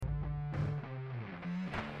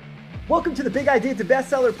Welcome to the Big Idea to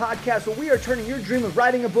Bestseller podcast, where we are turning your dream of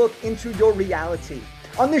writing a book into your reality.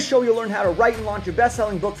 On this show, you'll learn how to write and launch a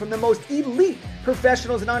best-selling book from the most elite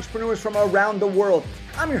professionals and entrepreneurs from around the world.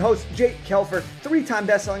 I'm your host, Jake Kelfer, three-time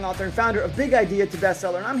best-selling author and founder of Big Idea to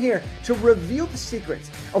Bestseller, and I'm here to reveal the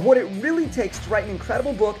secrets of what it really takes to write an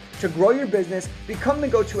incredible book, to grow your business, become the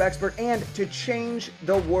go-to expert, and to change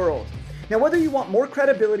the world. Now, whether you want more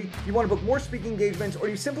credibility, you want to book more speaking engagements, or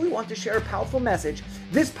you simply want to share a powerful message,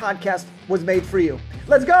 this podcast was made for you.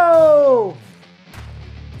 Let's go!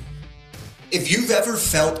 If you've ever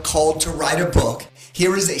felt called to write a book,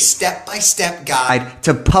 here is a step-by-step guide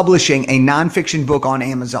to publishing a nonfiction book on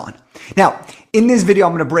Amazon. Now, in this video,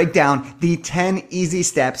 I'm going to break down the 10 easy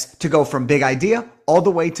steps to go from big idea all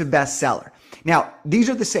the way to bestseller. Now, these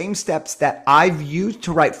are the same steps that I've used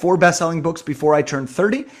to write 4 best-selling books before I turned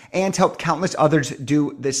 30 and helped countless others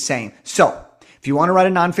do the same. So, if you want to write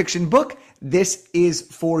a nonfiction book, this is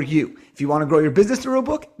for you. If you want to grow your business through a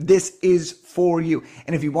book, this is for you.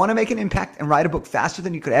 And if you want to make an impact and write a book faster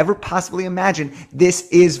than you could ever possibly imagine, this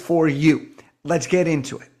is for you. Let's get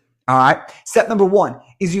into it. All right. Step number 1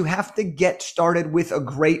 is you have to get started with a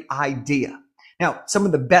great idea. Now, some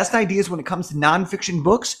of the best ideas when it comes to nonfiction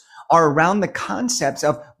books are around the concepts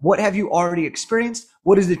of what have you already experienced,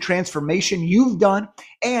 what is the transformation you've done,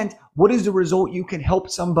 and what is the result you can help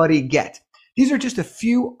somebody get. These are just a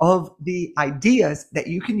few of the ideas that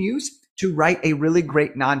you can use to write a really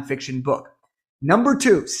great nonfiction book.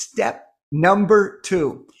 Step number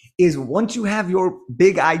 2 is once you have your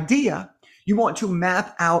big idea, you want to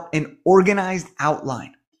map out an organized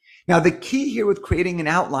outline. Now, the key here with creating an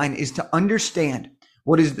outline is to understand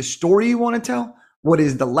what is the story you want to tell, what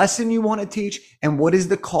is the lesson you want to teach, and what is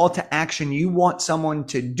the call to action you want someone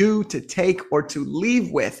to do, to take, or to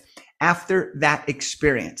leave with after that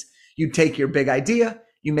experience. You take your big idea,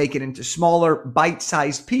 you make it into smaller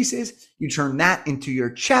bite-sized pieces, you turn that into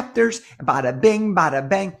your chapters, bada bing, bada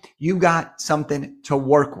bang, you got something to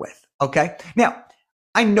work with, okay? Now,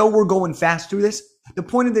 I know we're going fast through this. The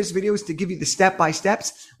point of this video is to give you the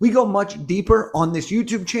step-by-steps. We go much deeper on this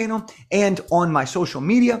YouTube channel and on my social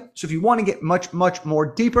media. So if you want to get much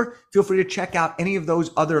more deeper, feel free to check out any of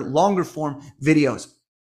those other longer form videos.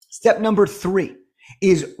 Step number 3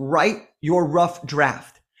 is write your rough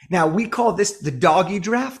draft. Now, we call this the doggy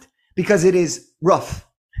draft because it is rough.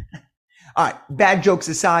 All right, bad jokes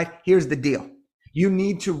aside, here's the deal. You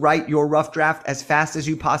need to write your rough draft as fast as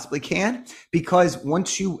you possibly can, because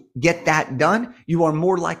once you get that done, you are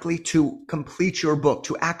more likely to complete your book,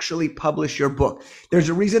 to actually publish your book. There's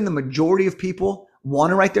a reason the majority of people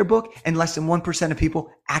want to write their book and less than 1% of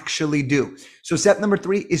people actually do. So step number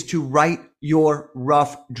 3 is to write your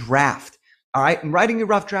rough draft. All right. And writing your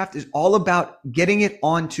rough draft is all about getting it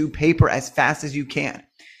onto paper as fast as you can.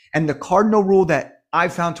 And the cardinal rule that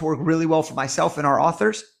I've found to work really well for myself and our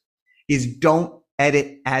authors is don't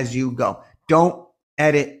edit as you go. Don't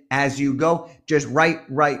edit as you go. Just write.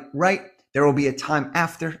 There will be a time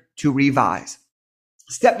after to revise.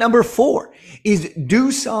 Step number 4 is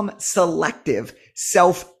do some selective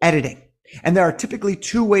self-editing. And there are typically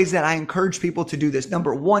 2 ways that I encourage people to do this.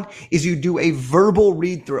 Number 1 is you do a verbal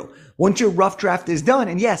read through. Once your rough draft is done,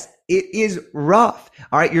 and yes, it is rough.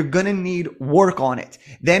 All right. You're going to need work on it.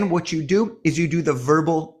 Then what you do is you do the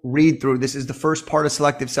verbal read through. This is the first part of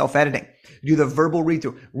selective self-editing. Do the verbal read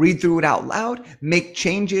through it out loud, make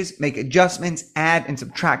changes, make adjustments, add and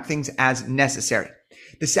subtract things as necessary.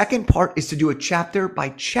 The second part is to do a chapter by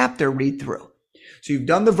chapter read through. So you've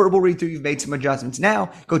done the verbal read through, you've made some adjustments.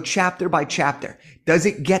 Now go chapter by chapter. Does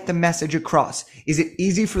it get the message across? Is it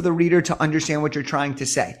easy for the reader to understand what you're trying to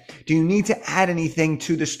say? Do you need to add anything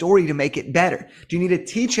to the story to make it better? Do you need to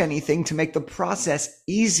teach anything to make the process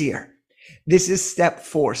easier? This is step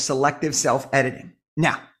 4, selective self-editing.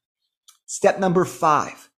 Now, step number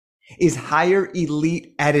 5 is hire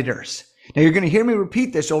elite editors. Now you're going to hear me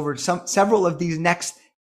repeat this over several of these next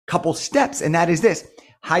couple steps, and that is this: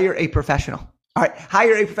 hire a professional. All right,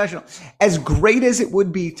 hire a professional. As great as it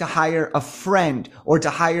would be to hire a friend or to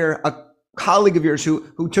hire a colleague of yours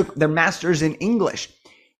who took their master's in English,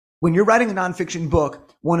 when you're writing a nonfiction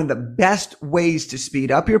book, one of the best ways to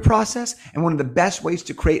speed up your process and one of the best ways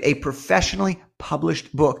to create a professionally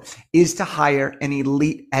published book is to hire an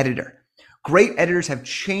elite editor. Great editors have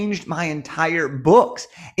changed my entire books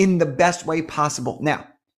in the best way possible. Now,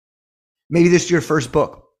 maybe this is your first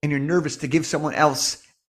book and you're nervous to give someone else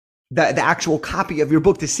the actual copy of your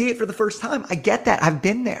book to see it for the first time. I get that. I've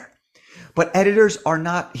been there. But editors are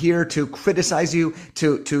not here to criticize you,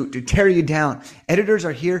 to tear you down. Editors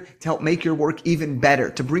are here to help make your work even better,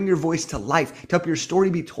 to bring your voice to life, to help your story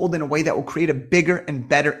be told in a way that will create a bigger and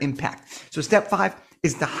better impact. So step 5,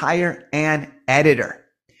 is to hire an editor.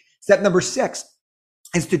 Step number 6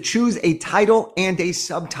 is to choose a title and a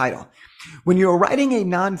subtitle. When you're writing a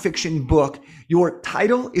nonfiction book, your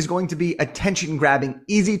title is going to be attention grabbing,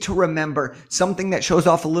 easy to remember, something that shows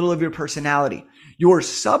off a little of your personality. Your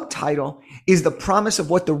subtitle is the promise of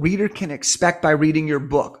what the reader can expect by reading your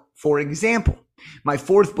book. For example, my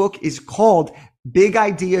 4th book is called Big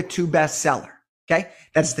Idea to Bestseller. Okay.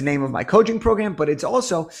 That's the name of my coaching program, but it's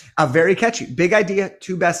also a very catchy Big Idea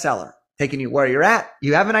to Bestseller. Taking you where you're at.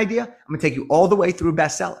 You have an idea. I'm going to take you all the way through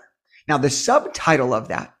bestseller. Now, the subtitle of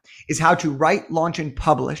that is how to write, launch, and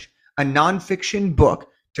publish a nonfiction book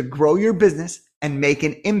to grow your business and make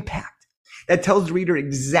an impact. That tells the reader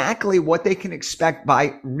exactly what they can expect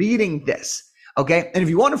by reading this. Okay. And if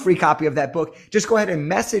you want a free copy of that book, just go ahead and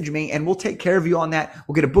message me and we'll take care of you on that.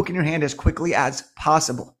 We'll get a book in your hand as quickly as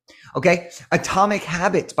possible. Okay. Atomic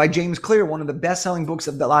Habits by James Clear, one of the best-selling books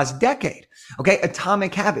of the last decade. Okay.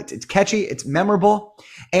 Atomic Habits. It's catchy. It's memorable.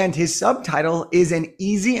 And his subtitle is an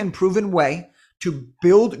easy and proven way to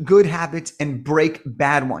build good habits and break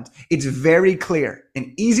bad ones. It's very clear.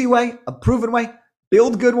 An easy way, a proven way,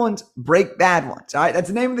 build good ones, break bad ones. All right. That's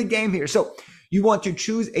the name of the game here. So you want to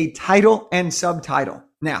choose a title and subtitle.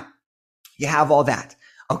 Now, you have all that.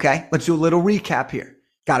 Okay. Let's do a little recap here.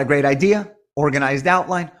 Got a great idea, organized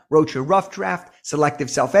outline, wrote your rough draft, selective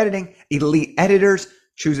self-editing, elite editors,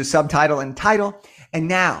 choose a subtitle and title. And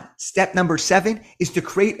now step number 7 is to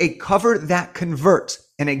create a cover that converts.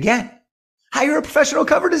 And again, hire a professional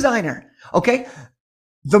cover designer. Okay.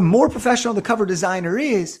 The more professional the cover designer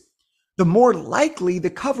is, the more likely the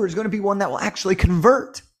cover is going to be one that will actually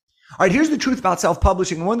convert. All right, here's the truth about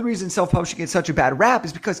self-publishing. One of the reasons self-publishing gets such a bad rap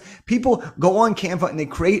is because people go on Canva and they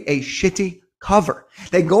create a shitty cover.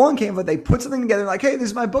 They go on Canva, they put something together like, hey, this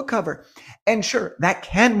is my book cover. And sure, that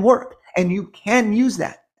can work and you can use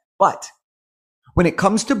that. But when it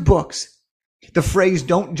comes to books, the phrase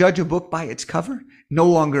don't judge a book by its cover no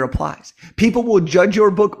longer applies. People will judge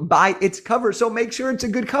your book by its cover. So make sure it's a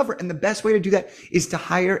good cover. And the best way to do that is to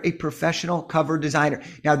hire a professional cover designer.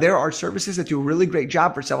 Now, there are services that do a really great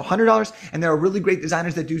job for several $100s, and there are really great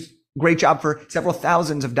designers that do great job for several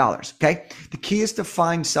thousands of dollars. Okay. The key is to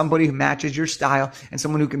find somebody who matches your style and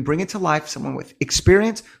someone who can bring it to life, someone with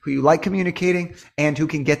experience, who you like communicating, and who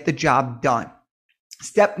can get the job done.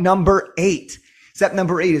 Step number 8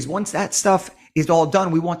 is once that stuff is all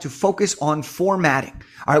done, we want to focus on formatting.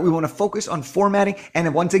 All right. We want to focus on formatting.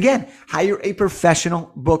 And once again, hire a professional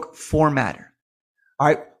book formatter. All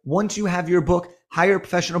right. Once you have your book, hire a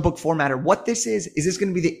professional book formatter. What this is this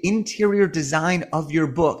going to be the interior design of your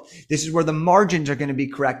book. This is where the margins are going to be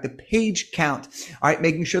correct, the page count. All right.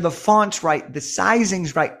 Making sure the font's right, the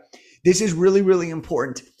sizing's right. This is really, really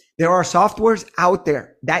important. There are softwares out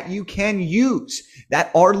there that you can use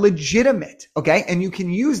that are legitimate, okay? And you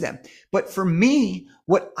can use them. But for me,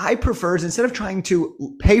 what I prefer is instead of trying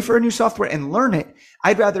to pay for a new software and learn it,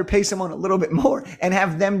 I'd rather pay someone a little bit more and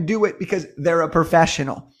have them do it because they're a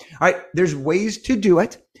professional. All right, there's ways to do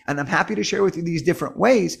it, and I'm happy to share with you these different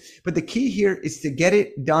ways. But the key here is to get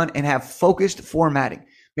it done and have focused formatting.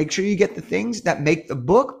 Make sure you get the things that make the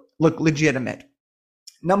book look legitimate.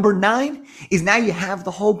 Number 9 is now you have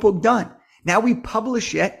the whole book done. Now we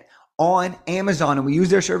publish it on Amazon and we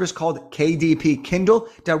use their service called KDP, Kindle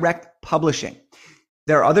Direct Publishing.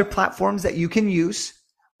 There are other platforms that you can use,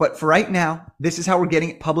 but for right now, this is how we're getting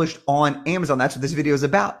it published on Amazon. That's what this video is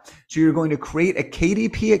about. So you're going to create a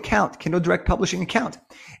KDP account, Kindle Direct Publishing account,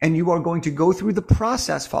 and you are going to go through the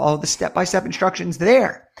process, follow the step-by-step instructions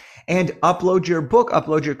there, and upload your book,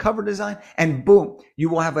 upload your cover design, and boom, you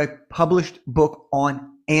will have a published book on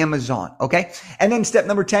Amazon. Okay. And then step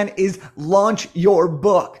number 10 is launch your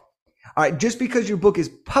book. All right. Just because your book is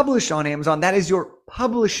published on Amazon, that is your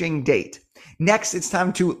publishing date. Next, it's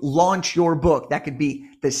time to launch your book. That could be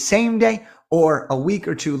the same day or a week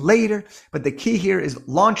or two later. But the key here is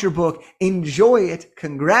launch your book, enjoy it.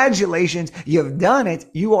 Congratulations. You've done it.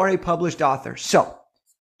 You are a published author. So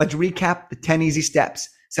let's recap the 10 easy steps.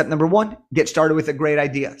 Step number 1, get started with a great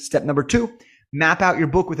idea. Step number 2, map out your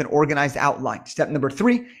book with an organized outline. Step number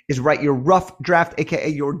 3 is write your rough draft, aka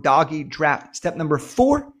your doggy draft. Step number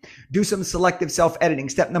 4, do some selective self-editing.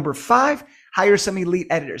 Step number 5, hire some elite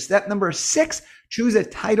editors. Step number 6, choose a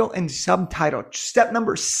title and subtitle. Step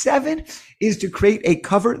number 7 is to create a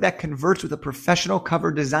cover that converts with a professional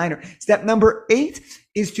cover designer. Step number 8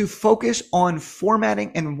 is to focus on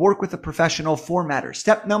formatting and work with a professional formatter.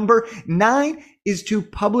 Step number 9 is to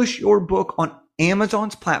publish your book on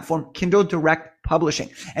Amazon's platform, Kindle Direct Publishing.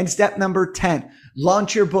 And step number 10,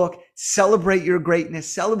 launch your book, celebrate your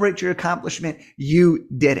greatness, celebrate your accomplishment. You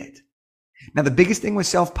did it. Now, the biggest thing with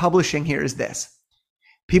self-publishing here is this.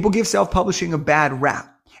 People give self-publishing a bad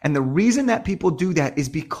rap. And the reason that people do that is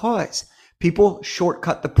because people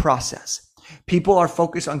shortcut the process. People are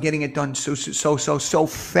focused on getting it done so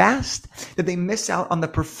fast that they miss out on the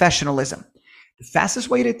professionalism. The fastest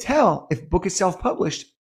way to tell if a book is self-published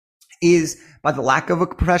is by the lack of a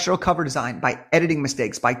professional cover design, by editing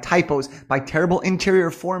mistakes, by typos, by terrible interior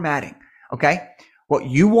formatting. Okay? What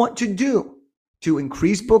you want to do to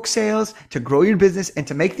increase book sales, to grow your business, and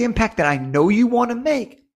to make the impact that I know you want to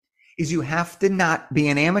make is you have to not be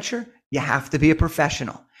an amateur. You have to be a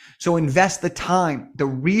professional. So invest the time, the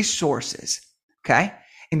resources, okay?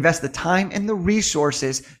 Invest the time and the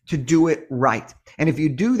resources to do it right. And if you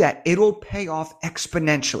do that, it'll pay off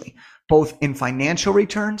exponentially, both in financial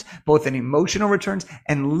returns, both in emotional returns,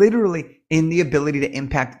 and literally in the ability to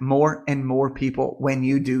impact more and more people when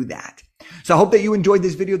you do that. So I hope that you enjoyed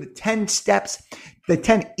this video, the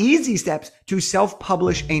 10 easy steps to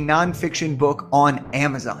self-publish a nonfiction book on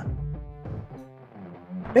Amazon.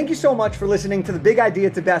 Thank you so much for listening to the Big Idea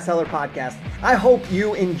to Bestseller podcast. I hope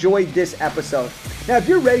you enjoyed this episode. Now, if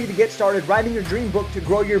you're ready to get started writing your dream book to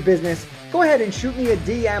grow your business, go ahead and shoot me a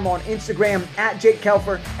DM on Instagram at Jake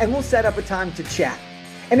Kelfer, and we'll set up a time to chat.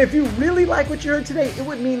 And if you really like what you heard today, it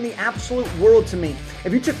would mean the absolute world to me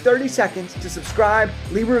if you took 30 seconds to subscribe,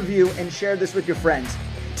 leave a review, and share this with your friends.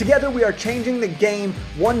 Together, we are changing the game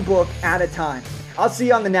one book at a time. I'll see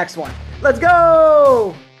you on the next one. Let's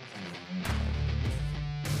go!